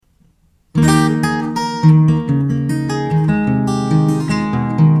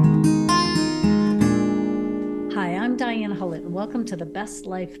the Best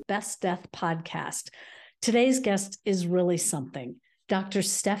Life, Best Death podcast. Today's guest is really something. Dr.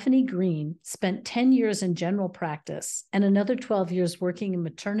 Stefanie Green spent 10 years in general practice and another 12 years working in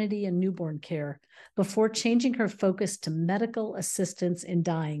maternity and newborn care before changing her focus to medical assistance in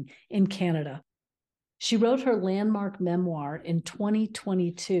dying in Canada. She wrote her landmark memoir in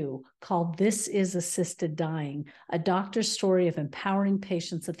 2022 called This is Assisted Dying, a doctor's story of empowering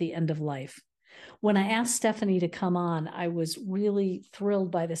patients at the end of life. When I asked Stefanie to come on, I was really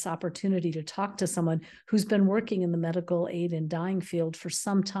thrilled by this opportunity to talk to someone who's been working in the medical aid and dying field for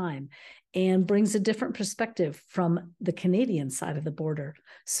some time and brings a different perspective from the Canadian side of the border.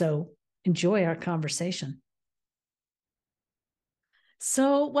 So enjoy our conversation.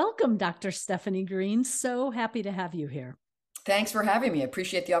 So welcome, Dr. Stefanie Green. So happy to have you here. Thanks for having me. I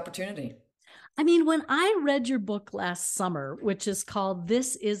appreciate the opportunity. I mean, when I read your book last summer, which is called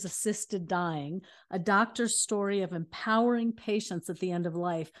This is Assisted Dying, a doctor's story of empowering patients at the end of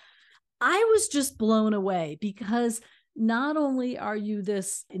life, I was just blown away because not only are you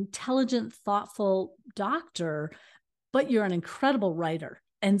this intelligent, thoughtful doctor, but you're an incredible writer.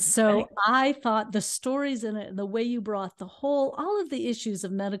 And so I thought the stories in it and the way you brought all of the issues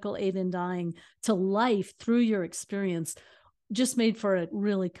of medical aid and dying to life through your experience just made for a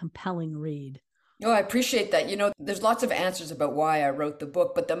really compelling read. Oh, I appreciate that. There's lots of answers about why I wrote the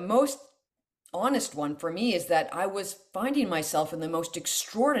book, but the most honest one for me is that I was finding myself in the most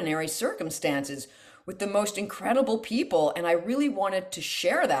extraordinary circumstances with the most incredible people, and I really wanted to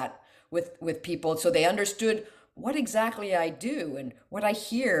share that with people so they understood what exactly I do and what I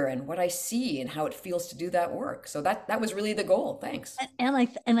hear and what I see and how it feels to do that work. So that was really the goal. Thanks. And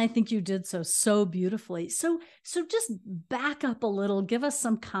I think you did so beautifully. So just back up a little, give us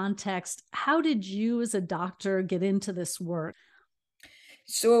some context. How did you as a doctor get into this work?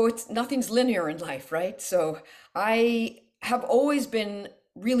 So nothing's linear in life, right? So I have always been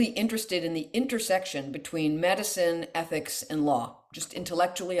really interested in the intersection between medicine, ethics, and law. Just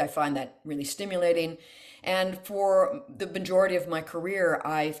intellectually, I find that really stimulating. And for the majority of my career,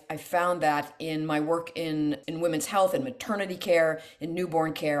 I found that in my work in women's health and maternity care, in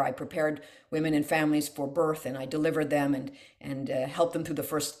newborn care, I prepared women and families for birth, and I delivered them and helped them through the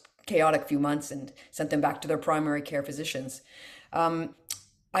first chaotic few months and sent them back to their primary care physicians.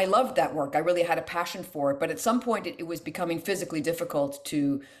 I loved that work. I really had a passion for it. But at some point, it was becoming physically difficult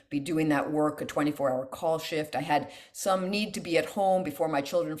to be doing that work, a 24-hour call shift. I had some need to be at home before my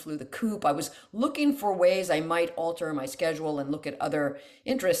children flew the coop. I was looking for ways I might alter my schedule and look at other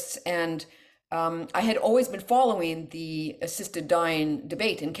interests. And I had always been following the assisted dying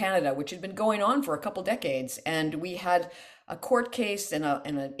debate in Canada, which had been going on for a couple decades. And we had a court case and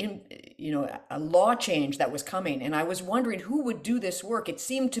a law change that was coming. And I was wondering who would do this work. It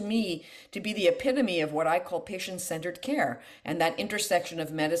seemed to me to be the epitome of what I call patient-centered care and that intersection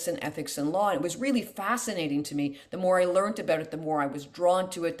of medicine, ethics, and law. And it was really fascinating to me. The more I learned about it, the more I was drawn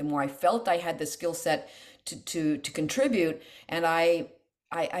to it, the more I felt I had the skill set to contribute. And I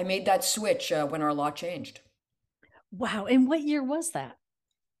made that switch when our law changed. Wow. And what year was that?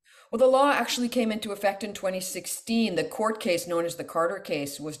 Well, the law actually came into effect in 2016. The court case known as the Carter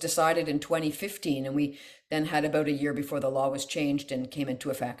case was decided in 2015, and we then had about a year before the law was changed and came into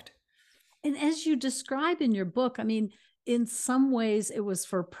effect. And as you describe in your book, I mean, in some ways it was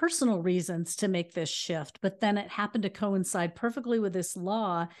for personal reasons to make this shift, but then it happened to coincide perfectly with this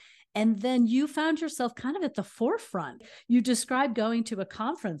law. And then you found yourself kind of at the forefront. You described going to a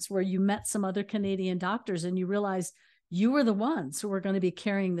conference where you met some other Canadian doctors and you realized you were the ones who were going to be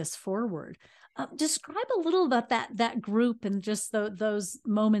carrying this forward. Describe a little about that group and just those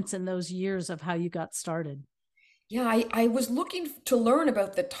moments in those years of how you got started. Yeah, I was looking to learn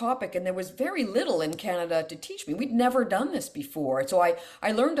about the topic, and there was very little in Canada to teach me. We'd never done this before. So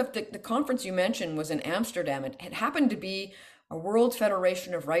I learned of the conference you mentioned was in Amsterdam. It happened to be a World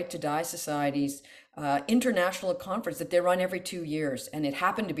Federation of Right to Die Societies international conference that they run every 2 years. And it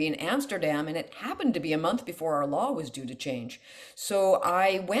happened to be in Amsterdam, and it happened to be a month before our law was due to change. So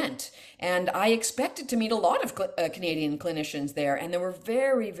I went, and I expected to meet a lot of Canadian clinicians there, and there were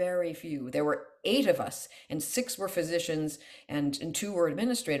very, very few. There were 8 of us, and 6 were physicians, and 2 were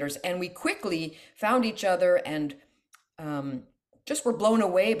administrators. And we quickly found each other and just were blown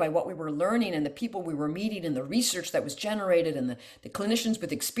away by what we were learning and the people we were meeting and the research that was generated and the clinicians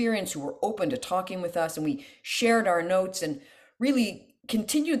with experience who were open to talking with us. And we shared our notes and really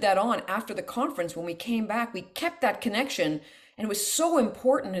continued that on after the conference. When we came back, we kept that connection. And it was so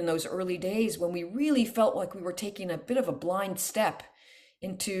important in those early days when we really felt like we were taking a bit of a blind step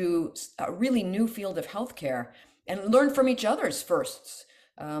into a really new field of healthcare and learn from each other's firsts.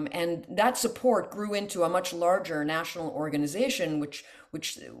 And that support grew into a much larger national organization, which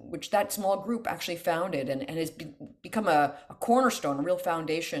that small group actually founded, and has become a cornerstone, a real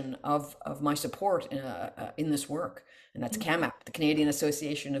foundation of my support in this work. And that's CAMAP, the Canadian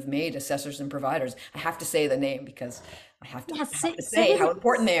Association of Maid Assessors and Providers. I have to say the name because Yeah, I have to say say how it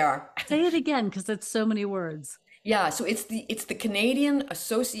important they are. say it again because it's so many words. Yeah, so it's the Canadian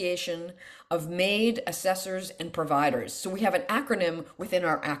Association of Maid Assessors and Providers. So we have an acronym within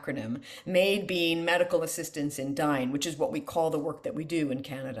our acronym, MAID being medical assistance in dying, which is what we call the work that we do in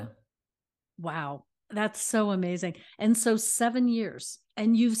Canada. Wow, that's so amazing. And so 7 years,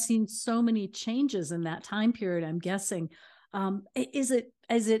 and you've seen so many changes in that time period, I'm guessing. Is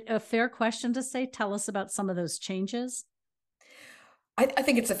it a fair question to say, tell us about some of those changes? I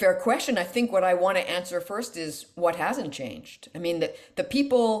think it's a fair question. I think what I want to answer first is what hasn't changed. I mean, the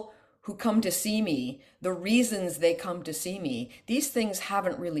people who come to see me, the reasons they come to see me, these things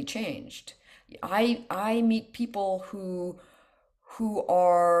haven't really changed. I meet people who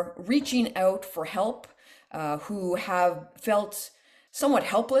are reaching out for help, who have felt somewhat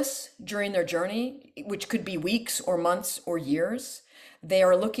helpless during their journey, which could be weeks or months or years. They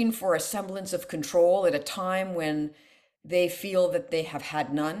are looking for a semblance of control at a time when they feel that they have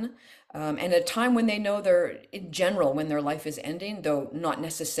had none. And at a time when they know in general, when their life is ending, though not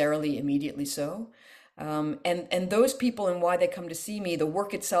necessarily immediately so. And those people and why they come to see me, the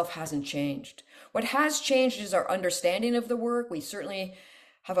work itself hasn't changed. What has changed is our understanding of the work. We certainly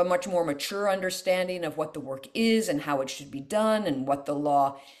have a much more mature understanding of what the work is and how it should be done and what the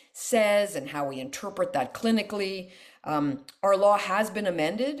law says and how we interpret that clinically. Our law has been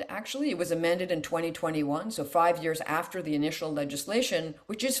amended, actually. It was amended in 2021, so 5 years after the initial legislation,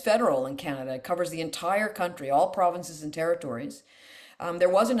 which is federal in Canada. It covers the entire country, all provinces and territories. There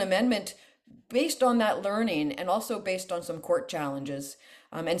was an amendment based on that learning and also based on some court challenges.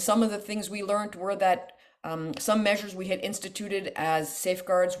 And some of the things we learned were that some measures we had instituted as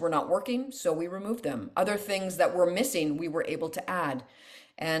safeguards were not working, so we removed them. Other things that were missing, we were able to add.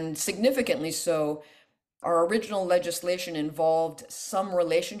 And significantly so, our original legislation involved some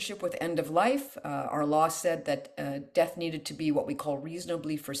relationship with end of life. Our law said that death needed to be what we call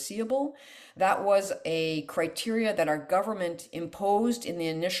reasonably foreseeable. That was a criteria that our government imposed in the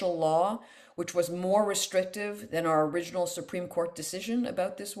initial law, which was more restrictive than our original Supreme Court decision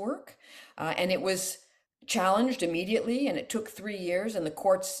about this work. And it was challenged immediately, and it took 3 years, and the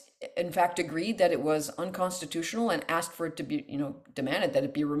courts in fact agreed that it was unconstitutional and asked for it to be, demanded that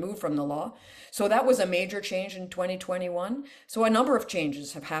it be removed from the law. So that was a major change in 2021. So a number of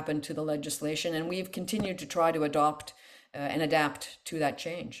changes have happened to the legislation, and we've continued to try to adopt and adapt to that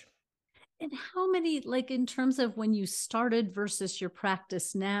change. And how many, like in terms of when you started versus your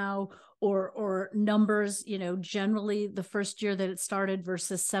practice now, or numbers, generally the first year that it started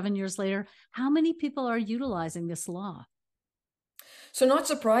versus 7 years later, how many people are utilizing this law? So not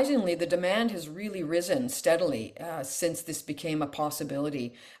surprisingly, the demand has really risen steadily since this became a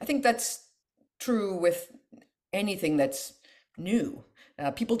possibility. I think that's true with anything that's new.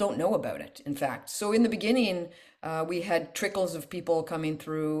 People don't know about it, in fact. So in the beginning, we had trickles of people coming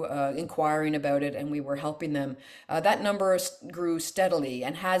through, inquiring about it, and we were helping them. That number grew steadily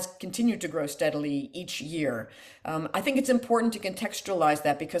and has continued to grow steadily each year. I think it's important to contextualize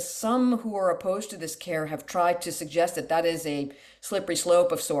that because some who are opposed to this care have tried to suggest that that is a slippery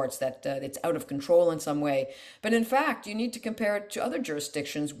slope of sorts, that it's out of control in some way. But in fact, you need to compare it to other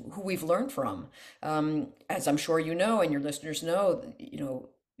jurisdictions who we've learned from. As I'm sure you know, and your listeners know,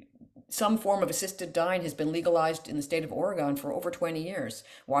 some form of assisted dying has been legalized in the state of Oregon for over 20 years.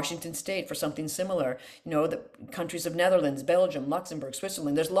 Washington State for something similar. The countries of Netherlands, Belgium, Luxembourg,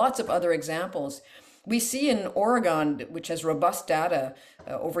 Switzerland. There's lots of other examples. We see in Oregon, which has robust data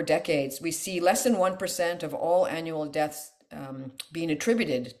over decades, we see less than 1% of all annual deaths being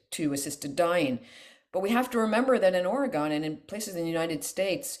attributed to assisted dying. But we have to remember that in Oregon and in places in the United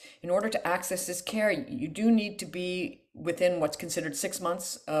States, in order to access this care, you do need to be within what's considered 6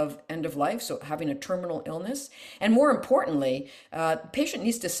 months of end of life, so having a terminal illness. And more importantly, the patient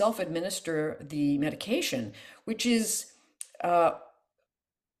needs to self-administer the medication, which is,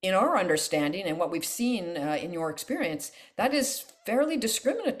 in our understanding and what we've seen in your experience, that is fairly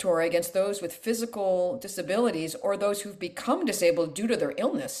discriminatory against those with physical disabilities or those who've become disabled due to their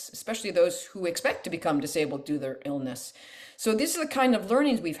illness, especially those who expect to become disabled due to their illness. So these are the kind of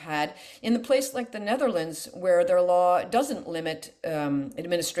learnings we've had in the place like the Netherlands, where their law doesn't limit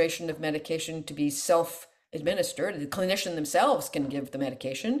administration of medication to be self-administered. The clinician themselves can give the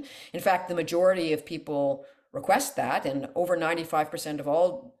medication. In fact, the majority of people request that, and over 95% of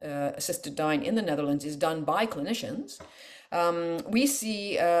all assisted dying in the Netherlands is done by clinicians. We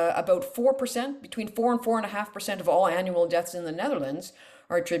see about 4%, between 4 and 4.5% of all annual deaths in the Netherlands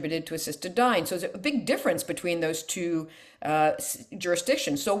are attributed to assisted dying. So there's a big difference between those two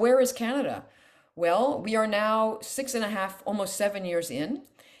jurisdictions. So where is Canada? Well, we are now 6.5, almost 7 years in.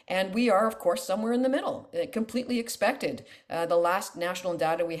 And we are, of course, somewhere in the middle, completely expected. The last national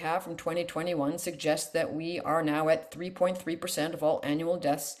data we have from 2021 suggests that we are now at 3.3% of all annual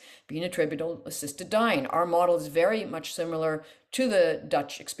deaths being attributable to assisted dying. Our model is very much similar to the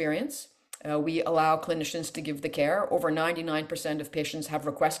Dutch experience. We allow clinicians to give the care. Over 99% of patients have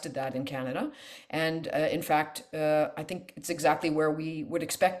requested that in Canada. And in fact, I think it's exactly where we would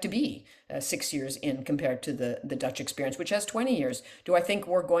expect to be 6 years in compared to the Dutch experience, which has 20 years. Do I think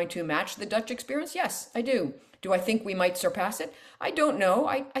we're going to match the Dutch experience? Yes, I do. Do I think we might surpass it? I don't know.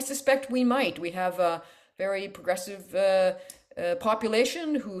 I suspect we might. We have a very progressive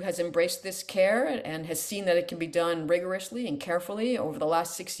population who has embraced this care and has seen that it can be done rigorously and carefully over the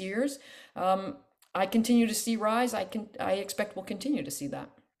last 6 years. I continue to see rise. I expect we'll continue to see that.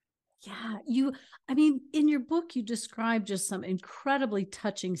 Yeah, in your book, you describe just some incredibly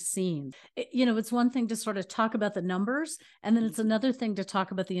touching scenes. It's one thing to sort of talk about the numbers, and then it's another thing to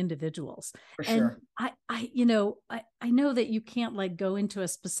talk about the individuals. For And sure. I know that you can't like go into a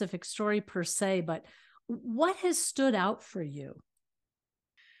specific story per se, but what has stood out for you?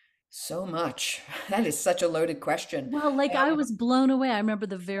 So much. That is such a loaded question. Well, like I was blown away. I remember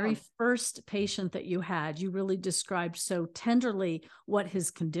the very Yeah, first patient that you had, you really described so tenderly what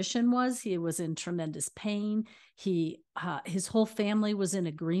his condition was. He was in tremendous pain. His whole family was in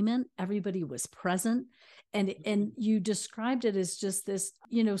agreement. Everybody was present. And you described it as just this,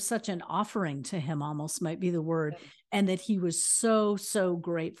 such an offering to him, almost might be the word, and that he was so, so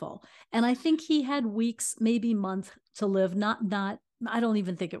grateful. And I think he had weeks, maybe months to live, not I don't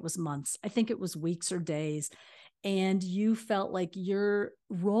even think it was months. I think it was weeks or days. And you felt like your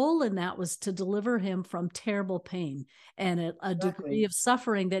role in that was to deliver him from terrible pain and a degree exactly. of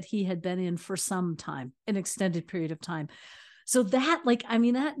suffering that he had been in for some time, an extended period of time. So that,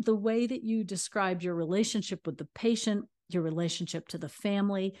 that the way that you described your relationship with the patient, your relationship to the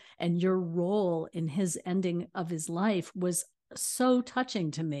family, and your role in his ending of his life was so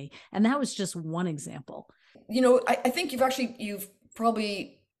touching to me. And that was just one example. I think you've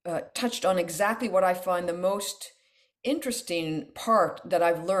probably touched on exactly what I find the most interesting part that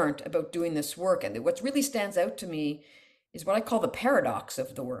I've learned about doing this work. And what really stands out to me is what I call the paradox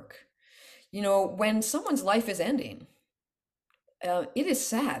of the work. When someone's life is ending, it is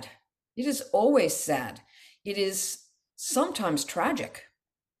sad. It is always sad. It is sometimes tragic.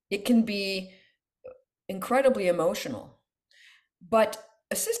 It can be incredibly emotional. But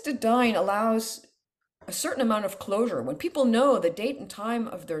assisted dying allows a certain amount of closure. When people know the date and time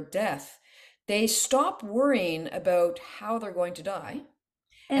of their death, they stop worrying about how they're going to die.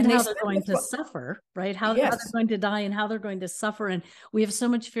 And And they how they're spend going to the, suffer, right? How they're yes, going to die and how they're going to suffer. And we have so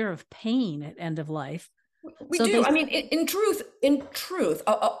much fear of pain at end of life. we So do. they, I mean, in truth,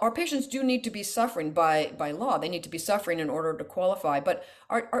 our patients do need to be suffering by law. They need to be suffering in order to qualify. But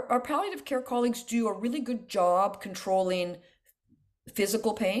our palliative care colleagues do a really good job controlling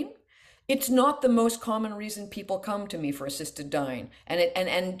physical pain. It's not the most common reason people come to me for assisted dying.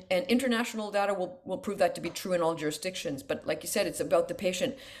 And international data will prove that to be true in all jurisdictions. But like you said, it's about the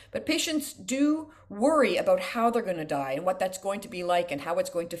patient. But patients do worry about how they're going to die and what that's going to be like and how it's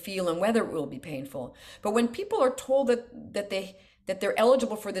going to feel and whether it will be painful. But when people are told that they're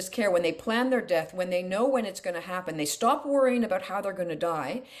eligible for this care, when they plan their death, when they know when it's going to happen, they stop worrying about how they're going to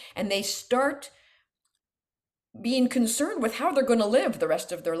die and they start being concerned with how they're going to live the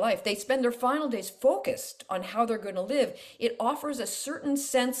rest of their life. They spend their final days focused on how they're going to live. It offers a certain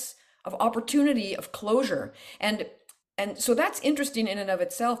sense of opportunity, of closure. And so that's interesting in and of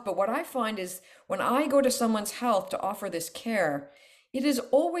itself. But what I find is when I go to someone's health to offer this care, it is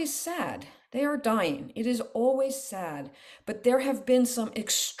always sad. They are dying. It is always sad. But there have been some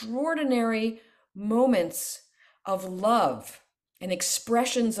extraordinary moments of love and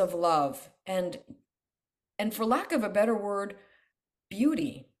expressions of love and for lack of a better word,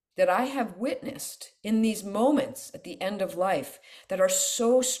 beauty that I have witnessed in these moments at the end of life that are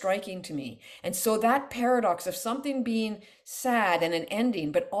so striking to me. And so that paradox of something being sad and an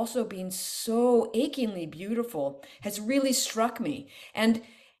ending, but also being so achingly beautiful has really struck me. And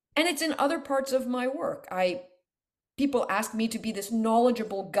it's in other parts of my work. People ask me to be this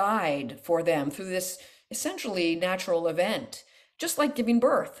knowledgeable guide for them through this essentially natural event. Just like giving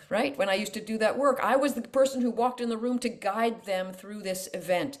birth, right? When I used to do that work, I was the person who walked in the room to guide them through this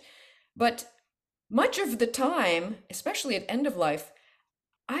event. But much of the time, especially at end of life,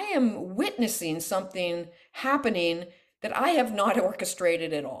 I am witnessing something happening that I have not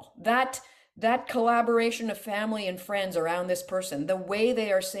orchestrated at all. That collaboration of family and friends around this person, the way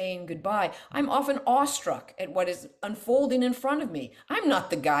they are saying goodbye, I'm often awestruck at what is unfolding in front of me. I'm not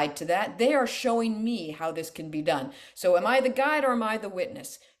the guide to that. They are showing me how this can be done. So am I the guide or am I the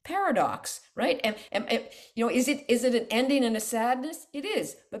witness? Paradox, right? Is it an ending and a sadness? It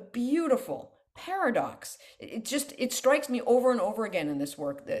is, but beautiful. Paradox. It strikes me over and over again in this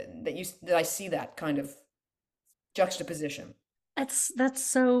work that I see that kind of juxtaposition. That's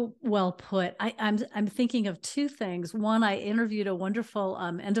so well put. I'm thinking of two things. One, I interviewed a wonderful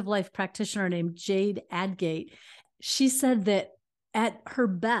end of life practitioner named Jade Adgate. She said that at her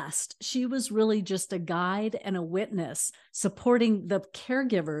best, she was really just a guide and a witness, supporting the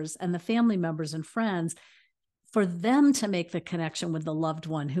caregivers and the family members and friends for them to make the connection with the loved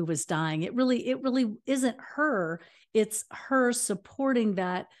one who was dying. It really isn't her. It's her supporting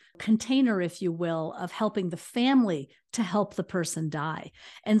that container, if you will, of helping the family to help the person die.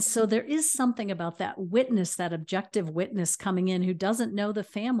 And so there is something about that witness, that objective witness coming in who doesn't know the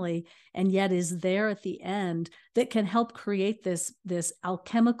family and yet is there at the end, that can help create this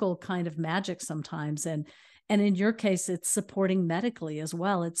alchemical kind of magic sometimes. And in your case, it's supporting medically as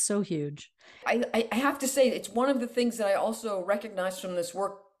well. It's so huge. I have to say, it's one of the things that I also recognized from this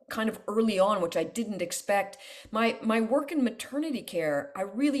work kind of early on, which I didn't expect. My work in maternity care, I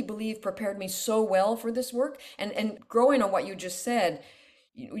really believe prepared me so well for this work. And growing on what you just said,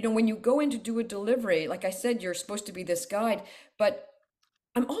 when you go in to do a delivery, like I said, you're supposed to be this guide, but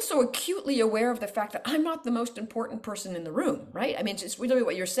I'm also acutely aware of the fact that I'm not the most important person in the room, right? I mean, it's really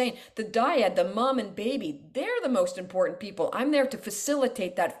what you're saying. The dyad, the mom and baby, they're the most important people. I'm there to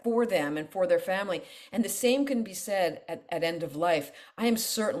facilitate that for them and for their family. And the same can be said at end of life. I am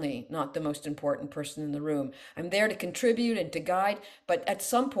certainly not the most important person in the room. I'm there to contribute and to guide, but at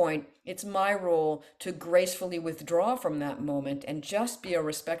some point, it's my role to gracefully withdraw from that moment and just be a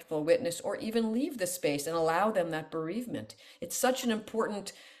respectful witness or even leave the space and allow them that bereavement. It's such an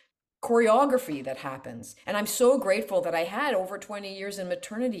important choreography that happens. And I'm so grateful that I had over 20 years in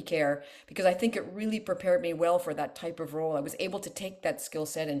maternity care because I think it really prepared me well for that type of role. I was able to take that skill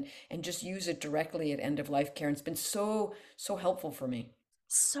set and just use it directly at end of life care. And it's been so, so helpful for me.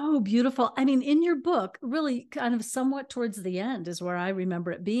 So beautiful. I mean, in your book, really kind of somewhat towards the end is where I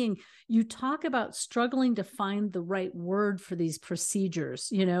remember it being, you talk about struggling to find the right word for these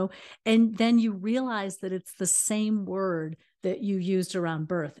procedures, and then you realize that it's the same word that you used around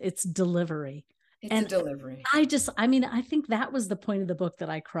birth. It's delivery. It's a And delivery. I think that was the point of the book that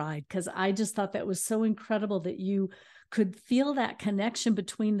I cried because I just thought that was so incredible that you could feel that connection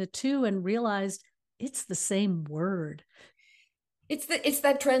between the two and realized it's the same word. It's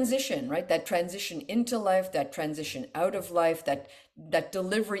that transition, right? That transition into life, that transition out of life, that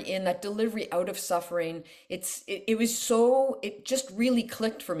delivery in, that delivery out of suffering. It just really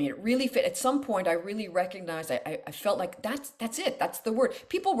clicked for me. It really fit. At some point, I really recognized. I felt like that's it. That's the word.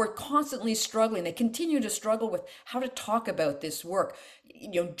 People were constantly struggling. They continue to struggle with how to talk about this work.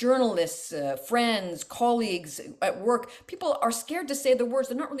 Journalists, friends, colleagues at work, people are scared to say the words.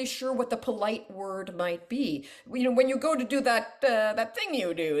 They're not really sure what the polite word might be. When you go to do that thing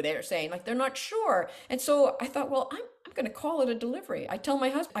you do, they're saying like they're not sure. And so I thought, well, I'm going to call it a delivery. I tell my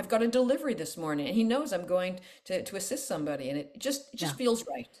husband I've got a delivery this morning, and he knows I'm going to assist somebody, and it just feels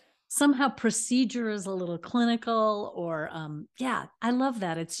right. Somehow procedure is a little clinical or yeah, I love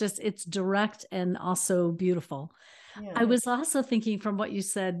that. It's direct and also beautiful. Yeah. I was also thinking from what you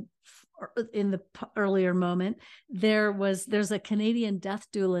said in the earlier moment, there's a Canadian death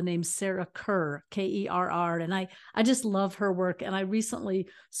doula named Sarah Kerr, Kerr, and I just love her work. And I recently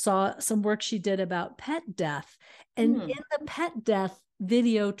saw some work she did about pet death. And Hmm. in the pet death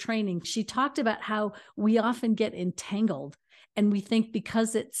video training, she talked about how we often get entangled and we think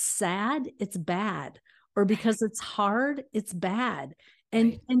because it's sad, it's bad, or Right. because it's hard, it's bad.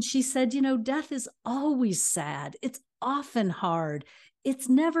 And Right. and she said, death is always sad. It's often hard. It's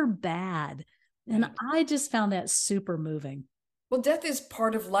never bad. And Right. I just found that super moving. Well, death is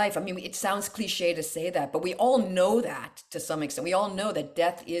part of life. I mean, it sounds cliche to say that, but we all know that to some extent. We all know that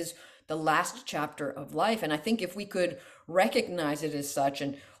death is the last chapter of life. And I think if we could recognize it as such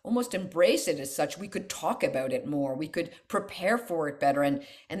and almost embrace it as such, we could talk about it more. We could prepare for it better. And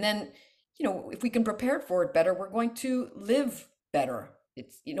then, if we can prepare for it better, we're going to live better.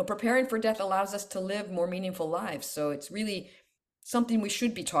 Preparing for death allows us to live more meaningful lives. So it's really something we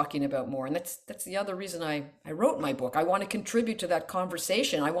should be talking about more. And that's the other reason I wrote my book. I want to contribute to that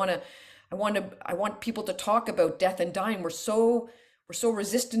conversation. I want people to talk about death and dying. we're so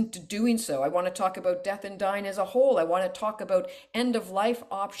resistant to doing so. I want to talk about death and dying as a whole. I want to talk about end of life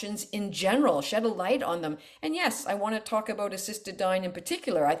options in general, shed a light on them. And yes, I want to talk about assisted dying in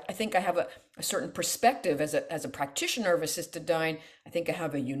particular. I think I have a certain perspective as a practitioner of assisted dying. I think I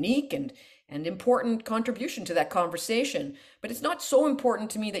have a unique and important contribution to that conversation. But it's not so important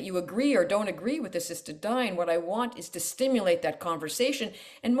to me that you agree or don't agree with assisted dying. What I want is to stimulate that conversation.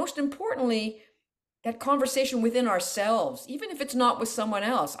 And most importantly, that conversation within ourselves, even if it's not with someone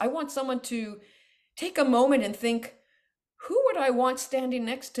else. I want someone to take a moment and think, who would I want standing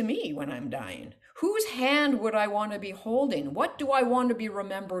next to me when I'm dying? Whose hand would I want to be holding? What do I want to be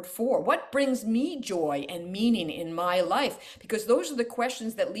remembered for? What brings me joy and meaning in my life? Because those are the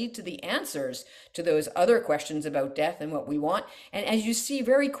questions that lead to the answers to those other questions about death and what we want. And as you see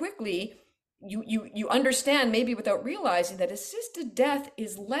very quickly, you understand, maybe without realizing, that assisted death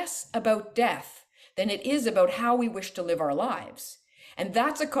is less about death than it is about how we wish to live our lives. And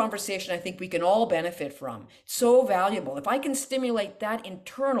that's a conversation I think we can all benefit from. So valuable. If I can stimulate that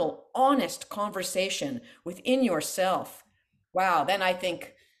internal, honest conversation within yourself, wow, then I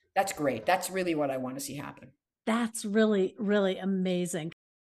think that's great. That's really what I want to see happen. That's really, really amazing,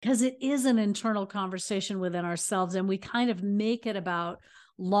 because it is an internal conversation within ourselves, and we kind of make it about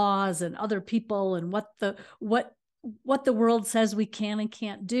laws and other people and what the world says we can and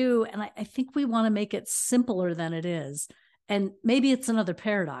can't do. And I think we want to make it simpler than it is. And maybe it's another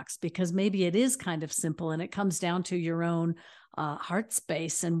paradox, because maybe it is kind of simple and it comes down to your own heart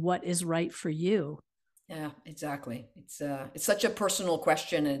space and what is right for you. Yeah, exactly. It's such a personal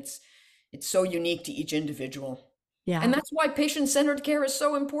question, and it's so unique to each individual. Yeah. And that's why patient-centered care is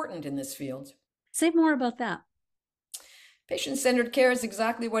so important in this field. Say more about that. Patient-centered care is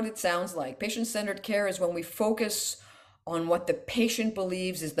exactly what it sounds like. Patient-centered care is when we focus on what the patient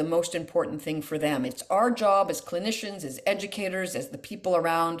believes is the most important thing for them. It's our job as clinicians, as educators, as the people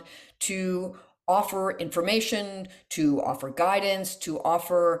around, to offer information, to offer guidance, to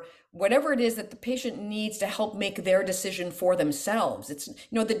offer whatever it is that the patient needs to help make their decision for themselves. It's,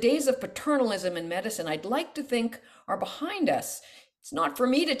 the days of paternalism in medicine, I'd like to think, are behind us. It's not for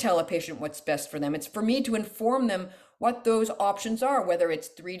me to tell a patient what's best for them. It's for me to inform them what those options are, whether it's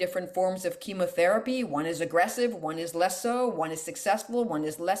 3 different forms of chemotherapy. One is aggressive, one is less so, one is successful, one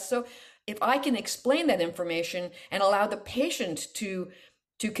is less so. If I can explain that information and allow the patient to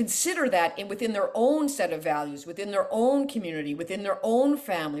consider that within their own set of values, within their own community, within their own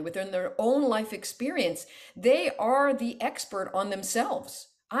family, within their own life experience, they are the expert on themselves.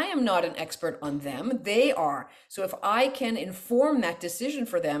 I am not an expert on them. They are. So if I can inform that decision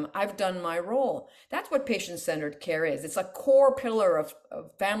for them, I've done my role. That's what patient-centered care is. It's a core pillar of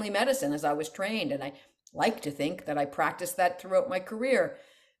family medicine as I was trained. And I like to think that I practiced that throughout my career.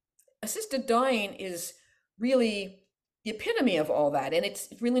 Assisted dying is really the epitome of all that. And it's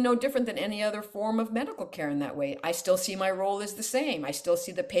really no different than any other form of medical care in that way. I still see my role as the same. I still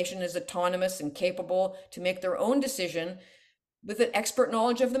see the patient as autonomous and capable to make their own decision with an expert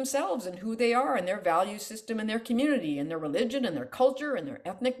knowledge of themselves and who they are and their value system and their community and their religion and their culture and their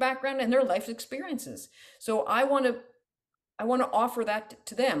ethnic background and their life experiences. So I want to offer that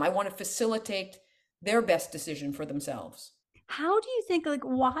to them. I want to facilitate their best decision for themselves. How do you think,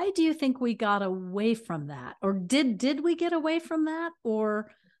 why do you think we got away from that? Or did we get away from that? Or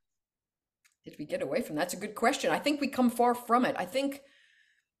did we get away from that? That's a good question. I think we come far from it. I think,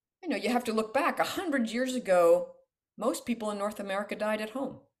 you have to look back 100 years ago. Most people in North America died at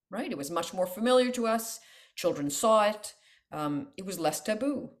home, right? It was much more familiar to us. Children saw it. It was less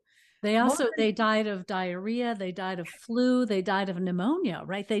taboo. They died of diarrhea, they died of flu, they died of pneumonia,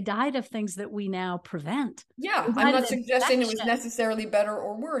 right? They died of things that we now prevent. Yeah, I'm not suggesting it was necessarily better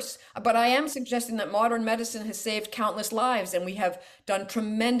or worse, but I am suggesting that modern medicine has saved countless lives, and we have done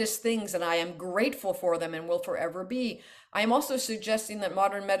tremendous things, and I am grateful for them and will forever be. I am also suggesting that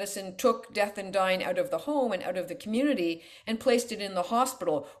modern medicine took death and dying out of the home and out of the community and placed it in the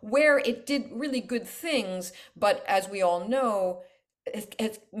hospital, where it did really good things, but as we all know,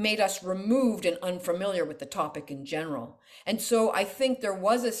 it made us removed and unfamiliar with the topic in general. And so I think there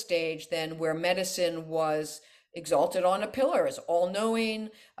was a stage then where medicine was exalted on a pillar as all-knowing,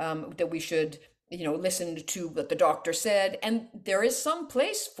 that we should listen to what the doctor said. And there is some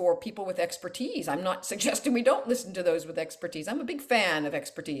place for people with expertise. I'm not suggesting we don't listen to those with expertise. I'm a big fan of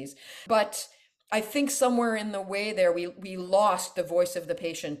expertise. But I think somewhere in the way there, we lost the voice of the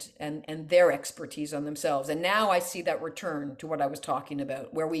patient and their expertise on themselves. And now I see that return to what I was talking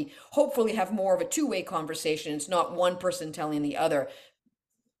about, where we hopefully have more of a two-way conversation. It's not one person telling the other.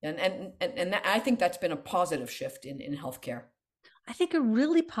 And I think that's been a positive shift in healthcare. I think a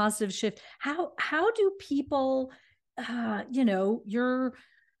really positive shift. How do people you're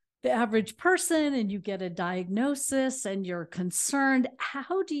the average person and you get a diagnosis and you're concerned.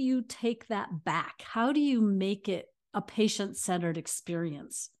 How do you take that back? How do you make it a patient-centered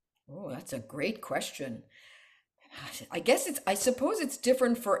experience? Oh, that's a great question. I suppose it's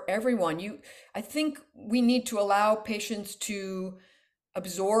different for everyone. I think we need to allow patients to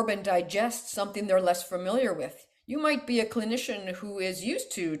absorb and digest something they're less familiar with. You might be a clinician who is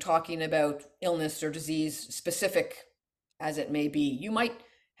used to talking about illness or disease, specific as it may be. You might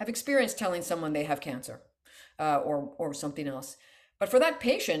have experience telling someone they have cancer, or something else. But for that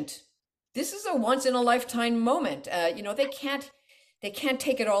patient, this is a once in a lifetime moment. They can't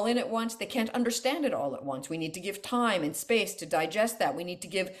take it all in at once. They can't understand it all at once. We need to give time and space to digest that. We need to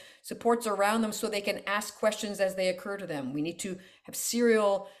give supports around them so they can ask questions as they occur to them. We need to have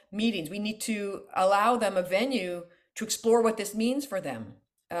serial meetings. We need to allow them a venue to explore what this means for them.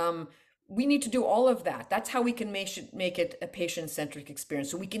 We need to do all of that. That's how we can make it a patient-centric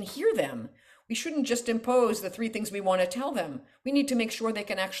experience, so we can hear them. We shouldn't just impose the three things we want to tell them. We need to make sure they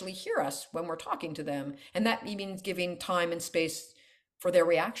can actually hear us when we're talking to them. And that means giving time and space for their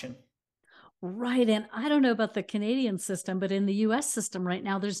reaction. Right. And I don't know about the Canadian system, but in the US system right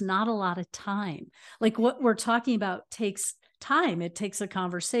now, there's not a lot of time. Like what we're talking about takes time. It takes a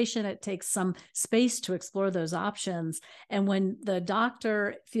conversation. It takes some space to explore those options. And when the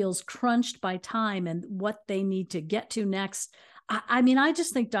doctor feels crunched by time and what they need to get to next, I mean, I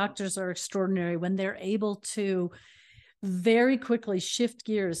just think doctors are extraordinary when they're able to very quickly shift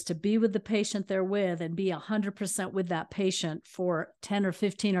gears to be with the patient they're with and be 100% with that patient for 10 or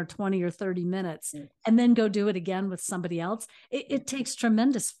 15 or 20 or 30 minutes, and then go do it again with somebody else. It takes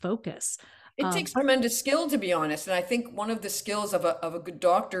tremendous focus. It takes tremendous skill, to be honest. And I think one of the skills of a good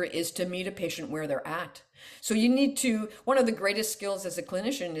doctor is to meet a patient where they're at. So one of the greatest skills as a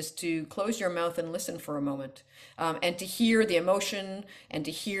clinician is to close your mouth and listen for a moment, and to hear the emotion and to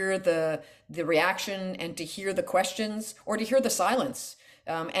hear the reaction and to hear the questions or to hear the silence.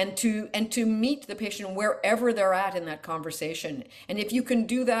 And to meet the patient wherever they're at in that conversation. And if you can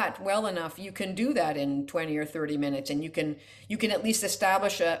do that well enough, you can do that in 20 or 30 minutes, and you can at least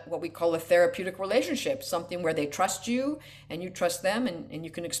establish what we call a therapeutic relationship, something where they trust you and you trust them, and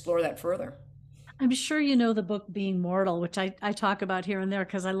you can explore that further. I'm sure you know the book Being Mortal, which I talk about here and there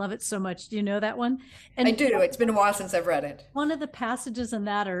because I love it so much. Do you know that one? I And do. It's been a while since I've read it. one of the passages in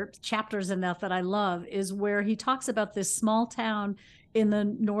that, or chapters in that I love, is where he talks about this small town in the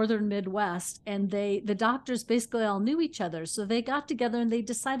northern Midwest, and the doctors basically all knew each other, so they got together and they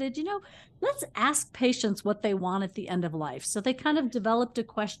decided, let's ask patients what they want at the end of life. So they kind of developed a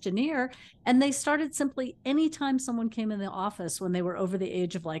questionnaire, and they started simply, anytime someone came in the office when they were over the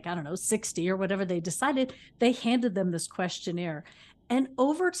age of, like, I don't know, 60 or whatever they decided, they handed them this questionnaire. And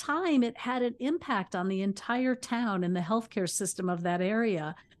over time, it had an impact on the entire town and the healthcare system of that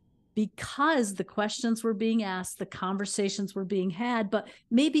area, because the questions were being asked, the conversations were being had, but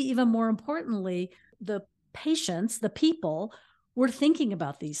maybe even more importantly, the patients, the people, were thinking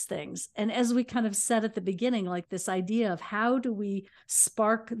about these things. And as we kind of said at the beginning, like this idea of how do we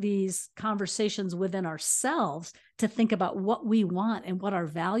spark these conversations within ourselves to think about what we want and what our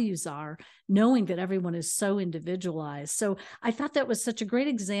values are, knowing that everyone is so individualized. So I thought that was such a great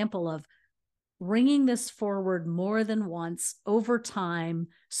example of bringing this forward more than once over time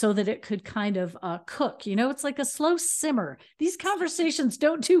so that it could kind of cook. It's like a slow simmer. These conversations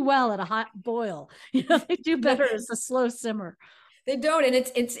don't do well at a hot boil. They do better as a slow simmer. They don't, and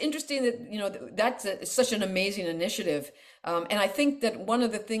it's interesting that that's such an amazing initiative, and I think that one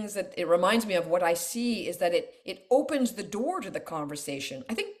of the things that it reminds me of what I see is that it opens the door to the conversation.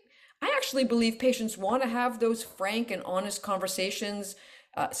 I actually believe patients want to have those frank and honest conversations,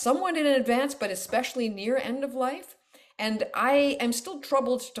 somewhat in advance, but especially near end of life. And I am still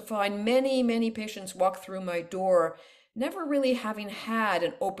troubled to find many, many patients walk through my door never really having had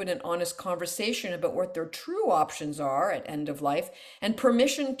an open and honest conversation about what their true options are at end of life, and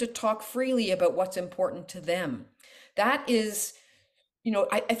permission to talk freely about what's important to them. That is,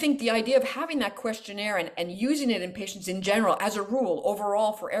 I think the idea of having that questionnaire and using it in patients in general, as a rule,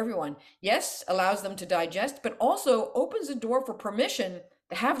 overall for everyone, yes, allows them to digest, but also opens the door for permission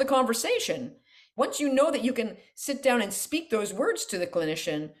to have the conversation. Once you know that you can sit down and speak those words to the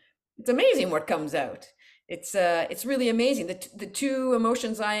clinician, it's amazing what comes out. It's really amazing. The two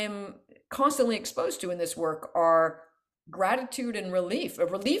emotions I am constantly exposed to in this work are gratitude and relief. A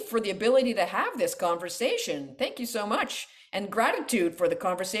relief for the ability to have this conversation. Thank you so much. And gratitude for the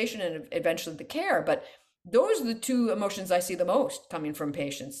conversation and eventually the care. But those are the two emotions I see the most coming from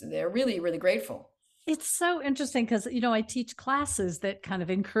patients. They're really, really grateful. It's so interesting because, I teach classes that kind of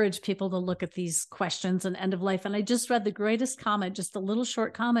encourage people to look at these questions and end of life. And I just read the greatest comment, just a little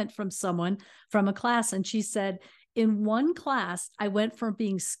short comment from someone from a class. And she said, in one class, I went from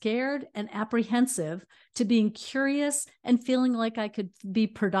being scared and apprehensive to being curious and feeling like I could be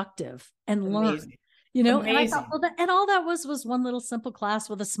productive and learn. Amazing. And I thought, Amazing. well, and all that was one little simple class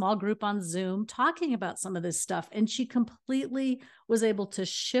with a small group on Zoom talking about some of this stuff. And she completely was able to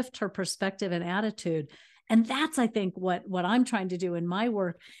shift her perspective and attitude. And that's, I think, what I'm trying to do in my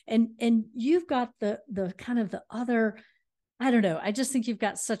work. And you've got the kind of the other, I don't know. I just think you've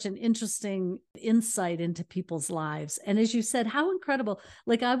got such an interesting insight into people's lives. And as you said, how incredible.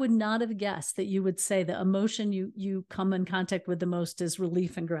 Like, I would not have guessed that you would say the emotion you come in contact with the most is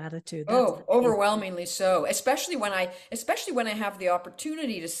relief and gratitude. That's Oh, amazing. overwhelmingly so. Especially when I have the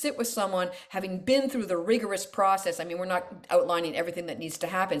opportunity to sit with someone having been through the rigorous process. I mean, we're not outlining everything that needs to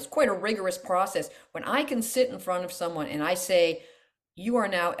happen. It's quite a rigorous process. When I can sit in front of someone and I say, you are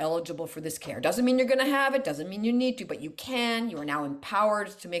now eligible for this care. Doesn't mean you're going to have it, doesn't mean you need to, but you can. You are now empowered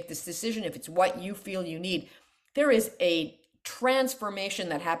to make this decision if it's what you feel you need. There is a transformation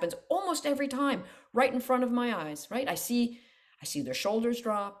that happens almost every time right in front of my eyes, right? I see their shoulders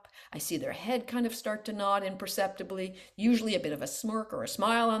drop. I see their head kind of start to nod imperceptibly, usually a bit of a smirk or a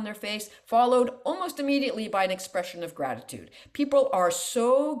smile on their face, followed almost immediately by an expression of gratitude. People are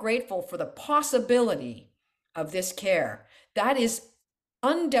so grateful for the possibility of this care. That is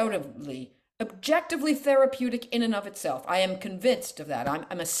undoubtedly, objectively therapeutic in and of itself. I am convinced of that.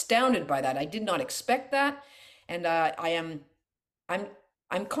 I'm astounded by that. I did not expect that, and I'm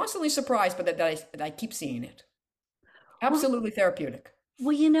I'm constantly surprised by that I keep seeing it. Well, Absolutely therapeutic.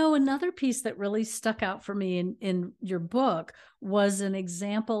 Well, another piece that really stuck out for me in your book was an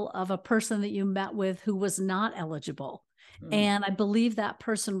example of a person that you met with who was not eligible. Mm. And I believe that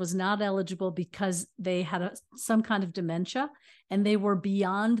person was not eligible because they had some kind of dementia and they were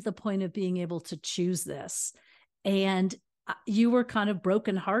beyond the point of being able to choose this. And you were kind of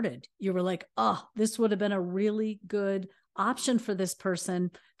brokenhearted. You were like, oh, this would have been a really good option for this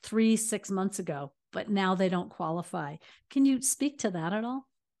person 3, 6 months ago, but now they don't qualify. Can you speak to that at all?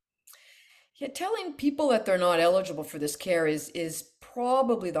 Yeah, telling people that they're not eligible for this care is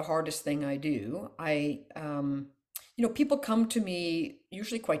probably the hardest thing I do. People come to me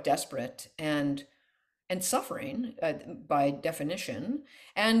usually quite desperate and suffering by definition.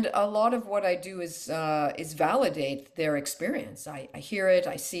 And a lot of what I do is validate their experience. I hear it,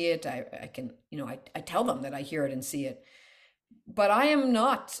 I see it, I can, I tell them that I hear it and see it. But I am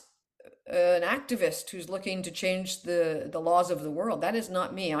not an activist who's looking to change the laws of the world. That is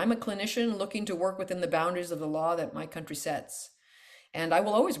not me. I'm a clinician looking to work within the boundaries of the law that my country sets. And I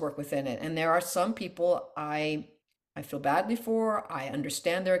will always work within it. And there are some people I feel badly for. I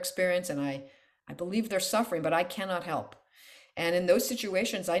understand their experience and I believe they're suffering, but I cannot help. And in those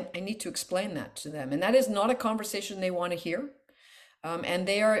situations, I need to explain that to them. And that is not a conversation they want to hear. And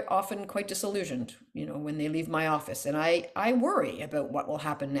they are often quite disillusioned, when they leave my office. And I worry about what will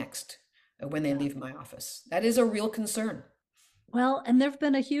happen next when they Yeah. leave my office. That is a real concern. Well, and there've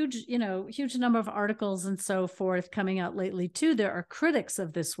been a huge number of articles and so forth coming out lately too. There are critics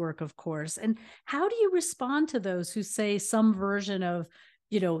of this work, of course. And how do you respond to those who say some version of,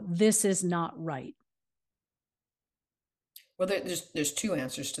 this is not right? Well, there's two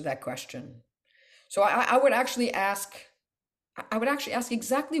answers to that question. So I would actually ask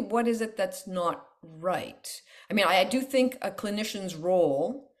exactly what is it that's not right. I mean, I do think a clinician's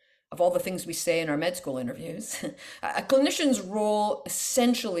role, of all the things we say in our med school interviews, a clinician's role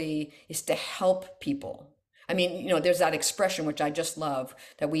essentially is to help people. I mean, there's that expression which I just love,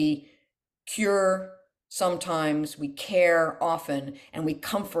 that we cure sometimes, we care often, and we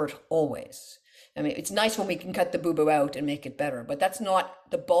comfort always. I mean, it's nice when we can cut the boo-boo out and make it better, but that's not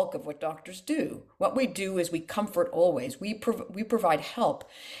the bulk of what doctors do. What we do is we comfort always. We provide help.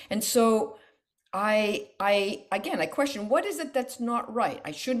 And so I question, what is it that's not right?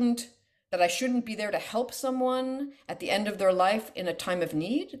 I shouldn't be there to help someone at the end of their life in a time of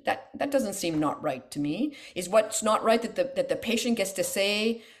need. That doesn't seem not right to me. Is what's not right that the patient gets to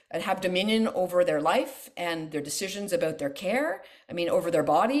say and have dominion over their life and their decisions about their care? I mean, over their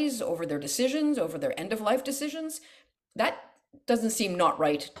bodies, over their decisions, over their end of life decisions? That doesn't seem not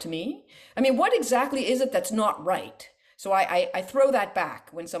right to me. I mean, what exactly is it that's not right? So I throw that back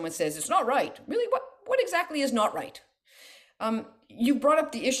when someone says it's not right. Really, what exactly is not right? You brought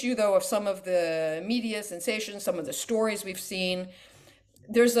up the issue, though, of some of the media sensations, some of the stories we've seen.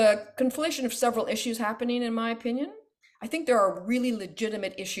 There's a conflation of several issues happening, in my opinion. I think there are really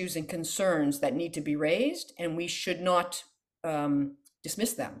legitimate issues and concerns that need to be raised, and we should not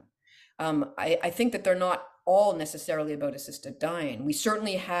dismiss them. I think that they're not all necessarily about assisted dying. We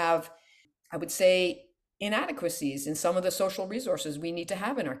certainly have, I would say, inadequacies in some of the social resources we need to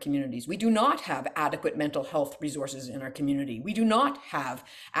have in our communities. We do not have adequate mental health resources in our community. We do not have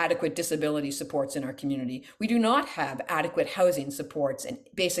adequate disability supports in our community. We do not have adequate housing supports and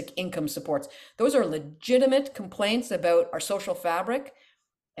basic income supports. Those are legitimate complaints about our social fabric.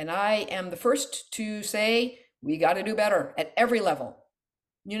 And I am the first to say we got to do better at every level,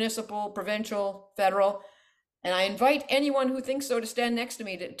 municipal, provincial, federal. And I invite anyone who thinks so to stand next to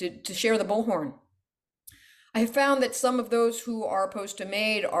me to share the bullhorn. I have found that some of those who are opposed to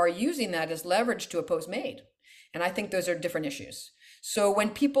MAID are using that as leverage to oppose MAID. And I think those are different issues. So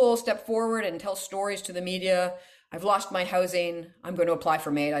when people step forward and tell stories to the media, I've lost my housing, I'm going to apply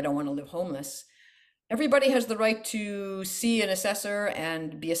for MAID, I don't want to live homeless. Everybody has the right to see an assessor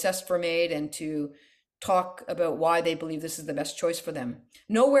and be assessed for MAID and to talk about why they believe this is the best choice for them.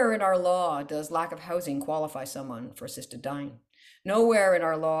 Nowhere in our law does lack of housing qualify someone for assisted dying. Nowhere in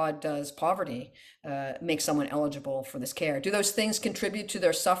our law does poverty make someone eligible for this care. Do those things contribute to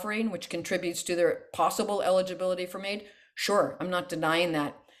their suffering, which contributes to their possible eligibility for MAID? Sure, I'm not denying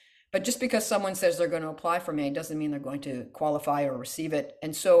that. But just because someone says they're going to apply for MAID doesn't mean they're going to qualify or receive it.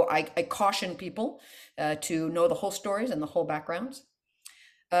 And so I caution people to know the whole stories and the whole backgrounds.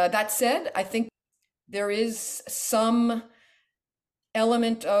 That said, I think there is some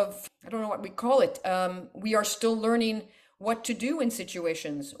element of, I don't know what we call it. We are still learning what to do in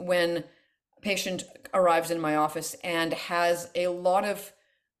situations when a patient arrives in my office and has a lot of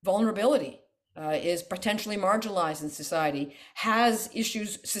vulnerability, is potentially marginalized in society, has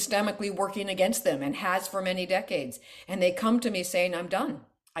issues systemically working against them and has for many decades. And they come to me saying, I'm done.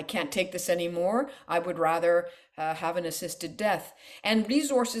 I can't take this anymore. I would rather have an assisted death. And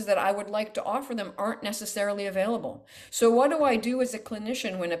resources that I would like to offer them aren't necessarily available. So what do I do as a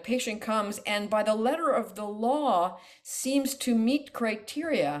clinician when a patient comes and by the letter of the law seems to meet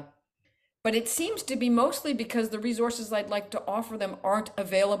criteria, but it seems to be mostly because the resources I'd like to offer them aren't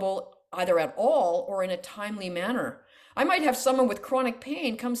available either at all or in a timely manner? I might have someone with chronic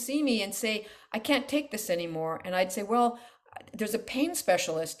pain come see me and say, I can't take this anymore. And I'd say, well, there's a pain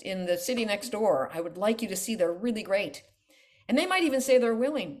specialist in the city next door. I would like you to see, they're really great. And they might even say they're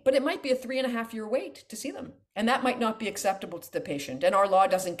willing, but it might be a 3.5-year wait to see them. And that might not be acceptable to the patient. And our law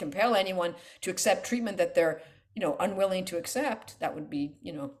doesn't compel anyone to accept treatment that they're, unwilling to accept. That would be,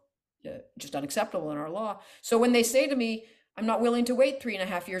 just unacceptable in our law. So when they say to me, I'm not willing to wait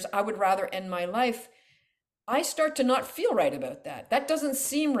 3.5 years, I would rather end my life, I start to not feel right about that. That doesn't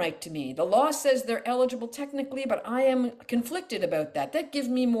seem right to me. The law says they're eligible technically, but I am conflicted about that. That gives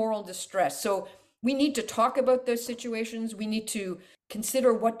me moral distress. So we need to talk about those situations. We need to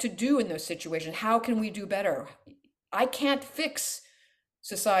consider what to do in those situations. How can we do better? I can't fix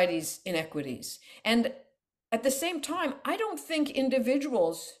society's inequities. And at the same time, I don't think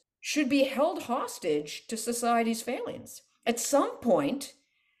individuals should be held hostage to society's failings. At some point,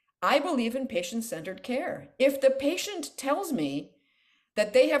 I believe in patient-centered care. If the patient tells me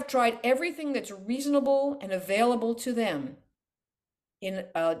that they have tried everything that's reasonable and available to them in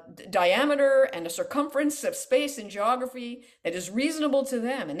a diameter and a circumference of space and geography that is reasonable to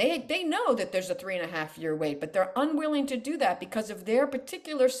them, and they know that there's a 3.5-year wait, but they're unwilling to do that because of their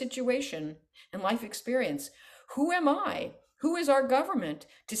particular situation and life experience, who am I? Who is our government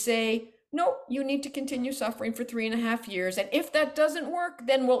to say, no, you need to continue suffering for 3.5 years. And if that doesn't work,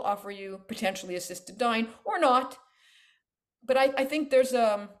 then we'll offer you potentially assisted dying or not. But I think there's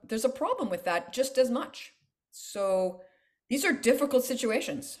a problem with that just as much. So these are difficult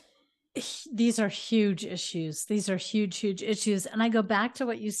situations. These are huge issues. These are huge, huge issues. And I go back to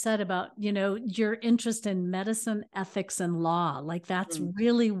what you said about, your interest in medicine, ethics, and law. Like that's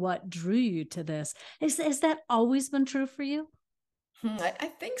really what drew you to this. Has that always been true for you? I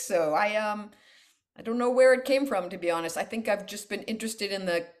think so. I don't know where it came from, to be honest. I think I've just been interested in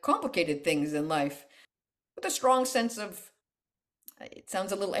the complicated things in life with a strong sense of, it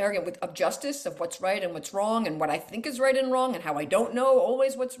sounds a little arrogant, of justice, of what's right and what's wrong, and what I think is right and wrong, and how I don't know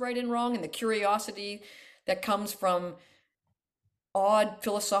always what's right and wrong, and the curiosity that comes from odd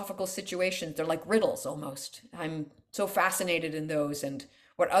philosophical situations. They're like riddles almost. I'm so fascinated in those and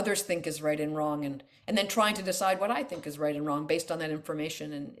what others think is right and wrong, and then trying to decide what I think is right and wrong based on that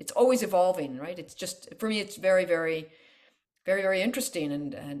information. And it's always evolving, right? It's just, for me, it's very, very, very, very interesting,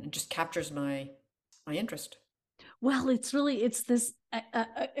 and just captures my interest. Well, it's this,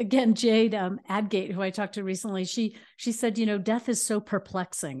 again, Jade Adgate, who I talked to recently, she said, death is so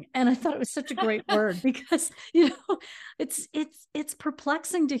perplexing. And I thought it was such a great word because, it's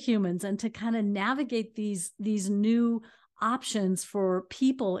perplexing to humans, and to kind of navigate these new options for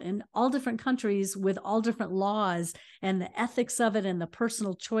people in all different countries with all different laws, and the ethics of it and the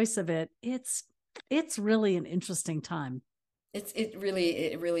personal choice of it. It's really an interesting time. It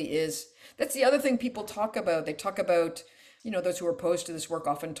really is. That's the other thing people talk about. They talk about, those who are opposed to this work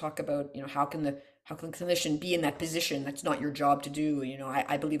often talk about, how can the clinician be in that position? That's not your job to do.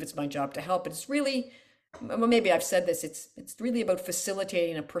 I believe it's my job to help, but it's really, well, maybe I've said this. It's really about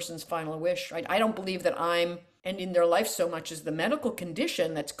facilitating a person's final wish. I don't believe that I'm ending their life so much as the medical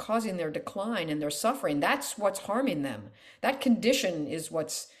condition that's causing their decline and their suffering. That's what's harming them. That condition is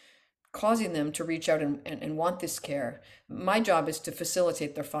what's causing them to reach out and want this care. My job is to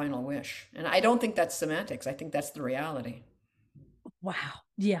facilitate their final wish. And I don't think that's semantics. I think that's the reality. Wow.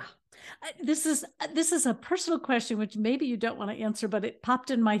 Yeah. This is a personal question, which maybe you don't want to answer, but it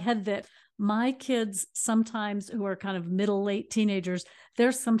popped in my head that my kids sometimes, who are kind of middle, late teenagers,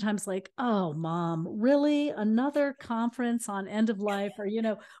 they're sometimes like, "Oh, mom, really? Another conference on end of life? Or,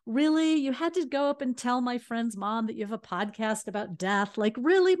 really, you had to go up and tell my friend's mom that you have a podcast about death? Like,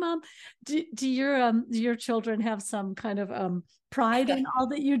 really, mom?" Do your children have some kind of pride in all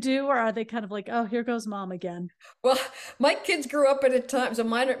that you do, or are they kind of like, "Oh, here goes mom again"? Well, my kids grew up at a time, so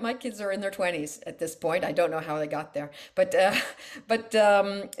my kids are in their 20s at this point. I don't know how they got there, but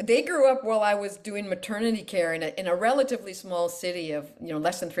they grew up while I was doing maternity care in a relatively small city of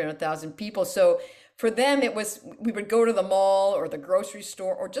less than 300,000 people. So for them, it was we would go to the mall or the grocery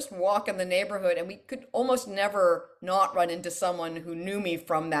store or just walk in the neighborhood, and we could almost never not run into someone who knew me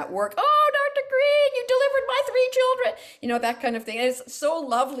from that work. Oh, Dr. Green, you delivered my three children, that kind of thing. And it's so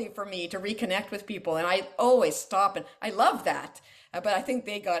lovely for me to reconnect with people, and I always stop, and I love that. But I think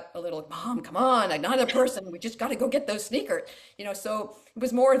they got a little, Mom, come on, another person. We just got to go get those sneakers. So it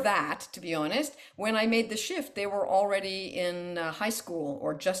was more that, to be honest. When I made the shift, they were already in high school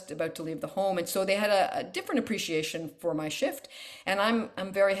or just about to leave the home. And so they had a different appreciation for my shift. And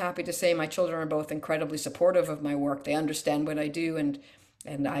I'm very happy to say my children are both incredibly supportive of my work. They understand what I do. And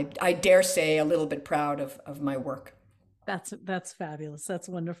I dare say a little bit proud of my work. That's fabulous. That's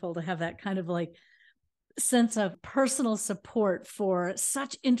wonderful to have that kind of like sense of personal support for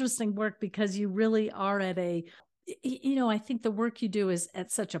such interesting work, because you really are at I think the work you do is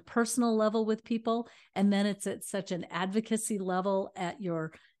at such a personal level with people, and then it's at such an advocacy level at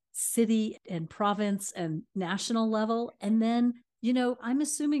your city and province and national level. And then, I'm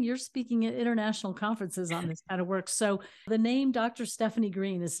assuming you're speaking at international conferences on this kind of work. So the name Dr. Stefanie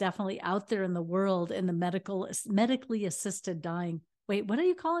Green is definitely out there in the world in the medically assisted dying. Wait, what do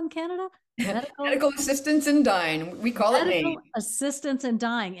you call in Canada? Medical assistance in dying. We call it Medical MAID. assistance in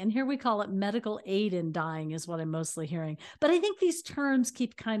dying. And here we call it medical aid in dying, is what I'm mostly hearing. But I think these terms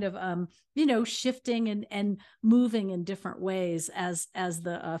keep kind of, shifting and moving in different ways as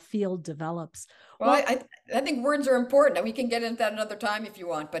the field develops. Well, Well, I think words are important, and we can get into that another time if you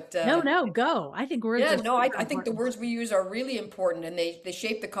want. But no, go. I think words yeah, are no, super I think the important. words we use are really important, and they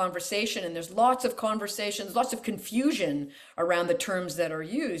shape the conversation. And there's lots of conversations, lots of confusion around the terms that are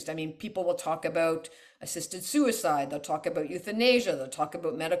used. I mean, people will talk about assisted suicide, they'll talk about euthanasia, they'll talk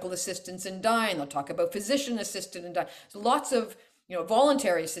about medical assistance in dying, they'll talk about physician assisted in dying. So lots of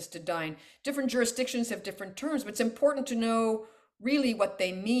voluntary assisted dying. Different jurisdictions have different terms, but it's important to know really what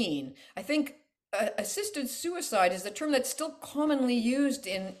they mean. I think assisted suicide is a term that's still commonly used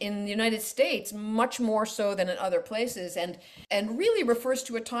in the United States, much more so than in other places, and really refers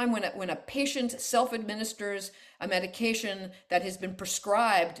to a time when a patient self-administers a medication that has been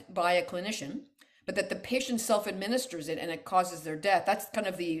prescribed by a clinician, but that the patient self-administers it and it causes their death. That's kind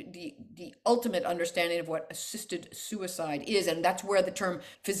of the ultimate understanding of what assisted suicide is, and that's where the term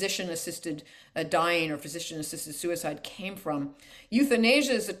physician-assisted dying or physician-assisted suicide came from.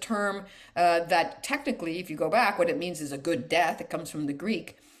 Euthanasia is a term that technically, if you go back, what it means is a good death. It comes from the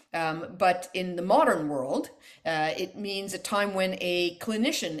Greek. But in the modern world, it means a time when a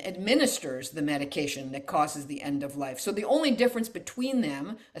clinician administers the medication that causes the end of life. So the only difference between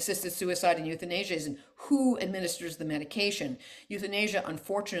them, assisted suicide and euthanasia, is in who administers the medication. Euthanasia,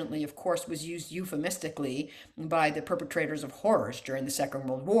 unfortunately, of course, was used euphemistically by the perpetrators of horrors during the Second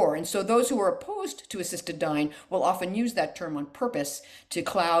World War. And so those who are opposed to assisted dying will often use that term on purpose to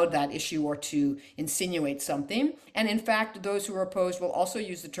cloud that issue or to insinuate something. And in fact, those who are opposed will also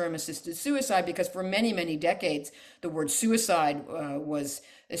use the term assisted suicide because for many, many decades, the word suicide was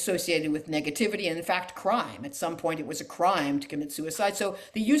associated with negativity and, in fact, crime. At some point, it was a crime to commit suicide. So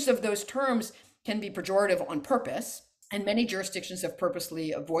the use of those terms can be pejorative on purpose. And many jurisdictions have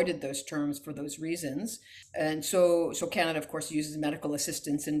purposely avoided those terms for those reasons. And so Canada, of course, uses medical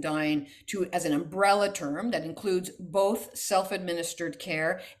assistance in dying as an umbrella term that includes both self-administered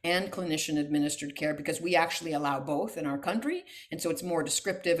care and clinician-administered care, because we actually allow both in our country. And so it's more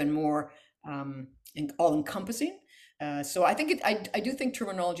descriptive and more all-encompassing. So I think I do think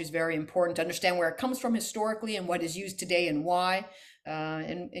terminology is very important to understand where it comes from historically and what is used today and why.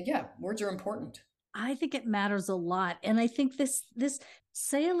 And yeah, words are important. I think it matters a lot. And I think this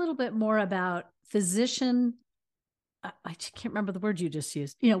say a little bit more about physician. I can't remember the word you just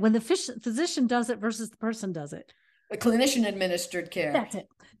used. When the physician does it versus the person does it. The clinician administered care. That's it.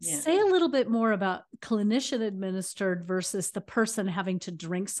 Yeah. Say a little bit more about clinician administered versus the person having to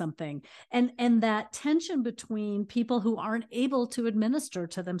drink something, and that tension between people who aren't able to administer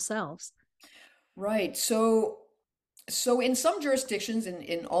to themselves. Right. So in some jurisdictions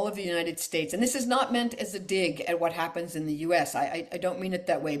in all of the United States, and this is not meant as a dig at what happens in the US, I don't mean it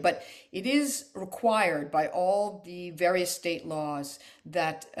that way, but it is required by all the various state laws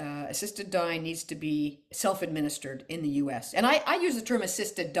that assisted dying needs to be self-administered in the US. And I use the term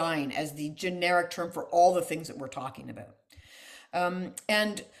assisted dying as the generic term for all the things that we're talking about.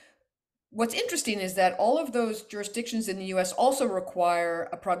 And what's interesting is that all of those jurisdictions in the US also require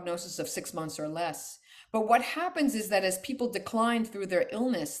a prognosis of 6 months or less. But what happens is that as people decline through their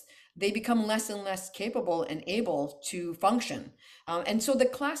illness, they become less and less capable and able to function. And so the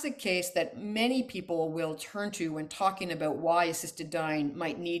classic case that many people will turn to when talking about why assisted dying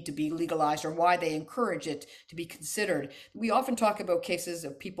might need to be legalized or why they encourage it to be considered, we often talk about cases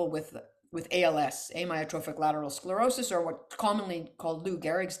of people with ALS, amyotrophic lateral sclerosis, or what's commonly called Lou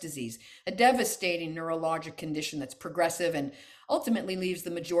Gehrig's disease, a devastating neurologic condition that's progressive and ultimately leaves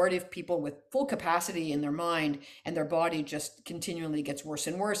the majority of people with full capacity in their mind, and their body just continually gets worse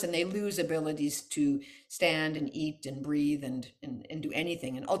and worse, and they lose abilities to stand and eat and breathe and do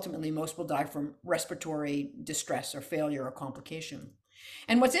anything. And ultimately, most will die from respiratory distress or failure or complication.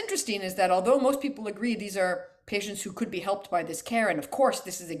 And what's interesting is that although most people agree these are patients who could be helped by this care, and of course,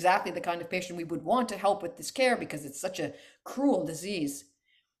 this is exactly the kind of patient we would want to help with this care because it's such a cruel disease,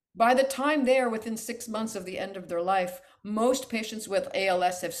 by the time they are within 6 months of the end of their life, most patients with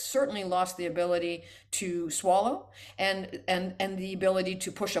ALS have certainly lost the ability to swallow and the ability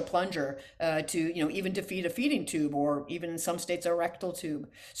to push a plunger, to even to feed a feeding tube, or even in some states a rectal tube.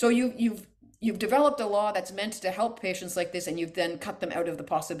 So you've developed a law that's meant to help patients like this, and you've then cut them out of the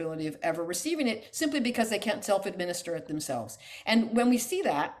possibility of ever receiving it simply because they can't self-administer it themselves. And when we see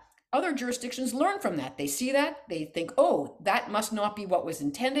that, other jurisdictions learn from that. They see that, they think, oh, that must not be what was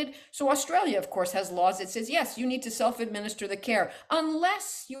intended. So Australia, of course, has laws that says, yes, you need to self-administer the care,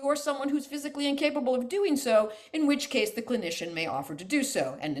 unless you're someone who's physically incapable of doing so, in which case the clinician may offer to do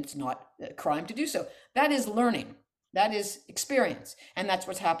so, and it's not a crime to do so. That is learning. That is experience. And that's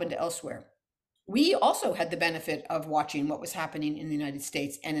what's happened elsewhere. We also had the benefit of watching what was happening in the United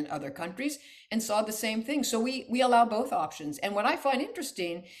States and in other countries and saw the same thing. So we allow both options. And what I find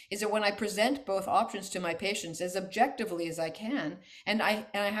interesting is that when I present both options to my patients as objectively as I can, and I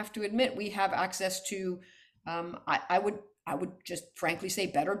have to admit, we have access to, I would just frankly say,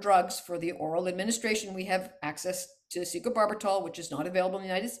 better drugs for the oral administration. We have access to secobarbital, which is not available in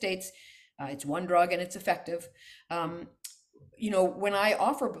the United States. It's one drug and it's effective. When I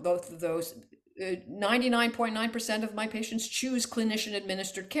offer both of those, 99.9% of my patients choose clinician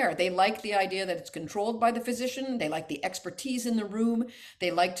administered care. They like the idea that it's controlled by the physician. They like the expertise in the room. They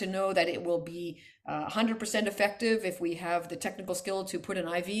like to know that it will be 100% effective if we have the technical skill to put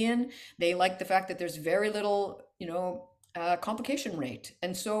an IV in. They like the fact that there's very little, complication rate.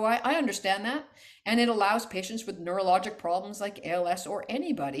 And so I understand that. And it allows patients with neurologic problems like ALS or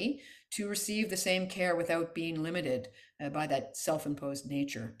anybody to receive the same care without being limited by that self-imposed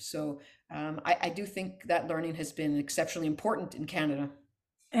nature. So I do think that learning has been exceptionally important in Canada.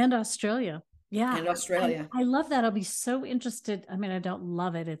 And Australia. Yeah. And Australia. I love that. I'll be so interested. I mean, I don't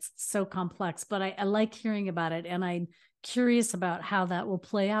love it. It's so complex, but I like hearing about it. And I'm curious about how that will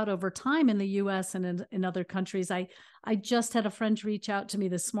play out over time in the US and in other countries. I just had a friend reach out to me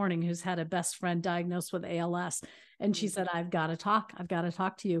this morning who's had a best friend diagnosed with ALS. And she said, I've got to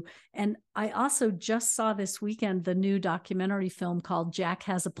talk to you. And I also just saw this weekend the new documentary film called Jack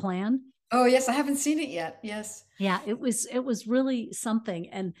Has a Plan. Oh, yes. I haven't seen it yet. Yes. Yeah, it was really something.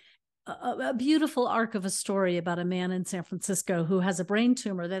 And a beautiful arc of a story about a man in San Francisco who has a brain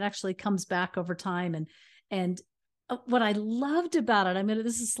tumor that actually comes back over time. And what I loved about it, I mean,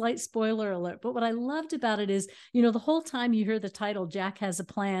 this is a slight spoiler alert, but what I loved about it is, the whole time you hear the title, Jack Has a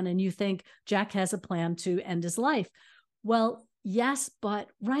Plan, and you think Jack has a plan to end his life. Well, yes, but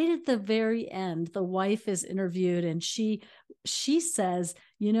right at the very end, the wife is interviewed and she says,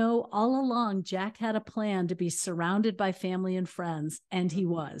 all along Jack had a plan to be surrounded by family and friends, and he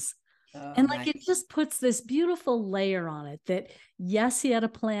was. Oh, And like, it nice. just puts this beautiful layer on it that, yes, he had a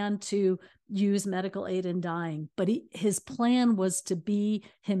plan to use medical aid in dying, but his plan was to be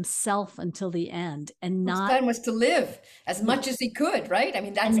himself until the end, and His not, plan was to live as yeah, much as he could, right? I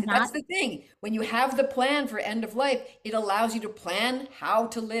mean, that's and that's not, the thing. When you have the plan for end of life, it allows you to plan how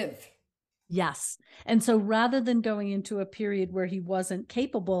to live. yes. And so rather than going into a period where he wasn't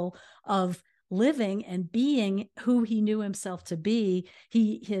capable of living and being who he knew himself to be,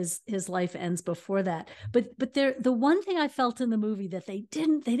 his life ends before that. But the one thing I felt in the movie that they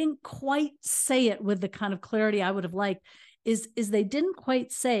didn't quite say it with the kind of clarity I would have liked is they didn't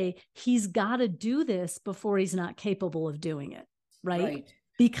quite say he's got to do this before he's not capable of doing it, right? Right.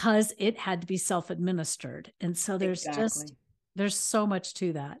 Because it had to be self-administered. And so Exactly. there's so much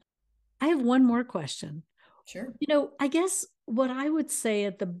to that. I have one more question. Sure. I guess what I would say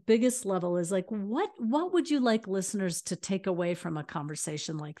at the biggest level is like, what would you like listeners to take away from a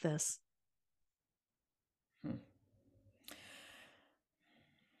conversation like this? Hmm.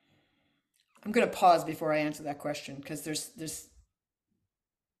 I'm going to pause before I answer that question because there's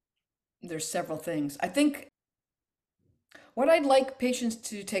several things. I think what I'd like patients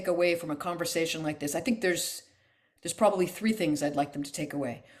to take away from a conversation like this, I think there's probably three things I'd like them to take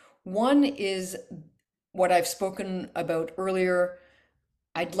away. One is what I've spoken about earlier.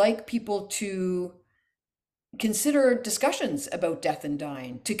 I'd like people to consider discussions about death and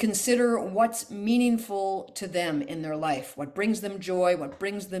dying, to consider what's meaningful to them in their life, what brings them joy, what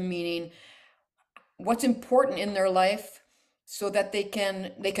brings them meaning, what's important in their life, so that they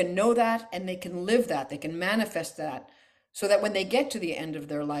can know that and they can live that, they can manifest that, so that when they get to the end of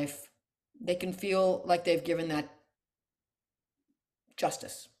their life, they can feel like they've given that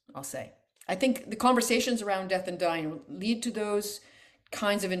justice, I'll say. I think the conversations around death and dying lead to those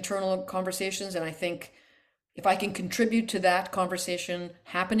kinds of internal conversations, and I think if I can contribute to that conversation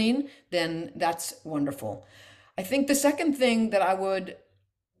happening, then that's wonderful. I think the second thing that I would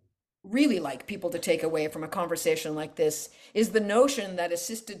really like people to take away from a conversation like this is the notion that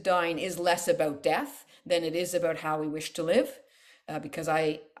assisted dying is less about death than it is about how we wish to live, because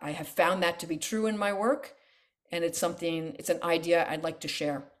I have found that to be true in my work, and it's an idea I'd like to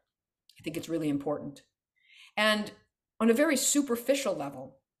share. I think it's really important. And on a very superficial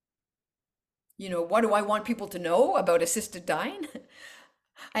level, what do I want people to know about assisted dying?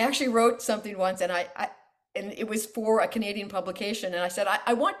 I actually wrote something once, and it was for a Canadian publication, and I said,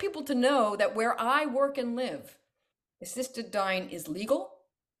 I want people to know that where I work and live, assisted dying is legal,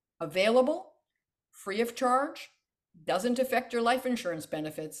 available, free of charge, doesn't affect your life insurance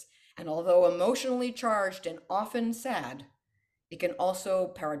benefits, and although emotionally charged and often sad, it can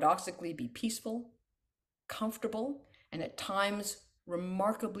also paradoxically be peaceful, comfortable, and at times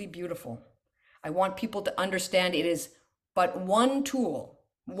remarkably beautiful. I want people to understand it is but one tool,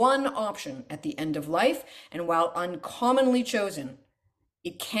 one option at the end of life, and while uncommonly chosen,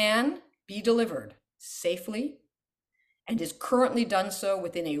 it can be delivered safely and is currently done so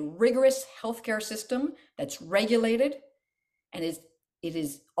within a rigorous healthcare system that's regulated, and it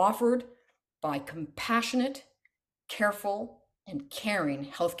is offered by compassionate, careful, and caring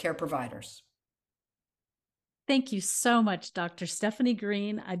healthcare providers. Thank you so much, Dr. Stefanie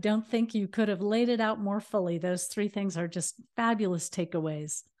Green. I don't think you could have laid it out more fully. Those three things are just fabulous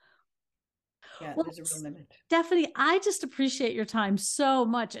takeaways. Yeah, Well, there's a real limit. Stephanie, I just appreciate your time so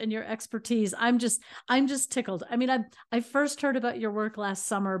much and your expertise. I'm just tickled. I mean, I first heard about your work last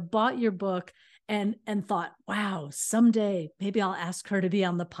summer, bought your book, and thought, wow, someday maybe I'll ask her to be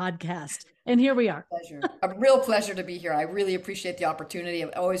on the podcast. And here we are. Pleasure. A real pleasure to be here. I really appreciate the opportunity.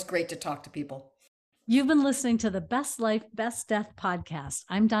 It's always great to talk to people. You've been listening to the Best Life, Best Death podcast.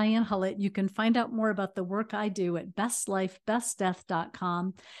 I'm Diane Hullett. You can find out more about the work I do at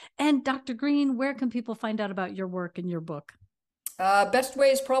bestlifebestdeath.com. And Dr. Green, where can people find out about your work and your book? Best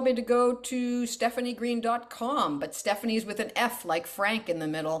way is probably to go to stephaniegreen.com, but Stephanie's with an F like Frank in the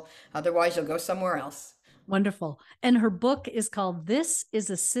middle. Otherwise, you'll go somewhere else. Wonderful. And her book is called This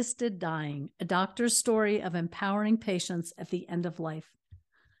is Assisted Dying, a doctor's story of empowering patients at the end of life.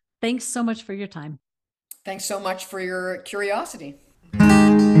 Thanks so much for your time. Thanks so much for your curiosity.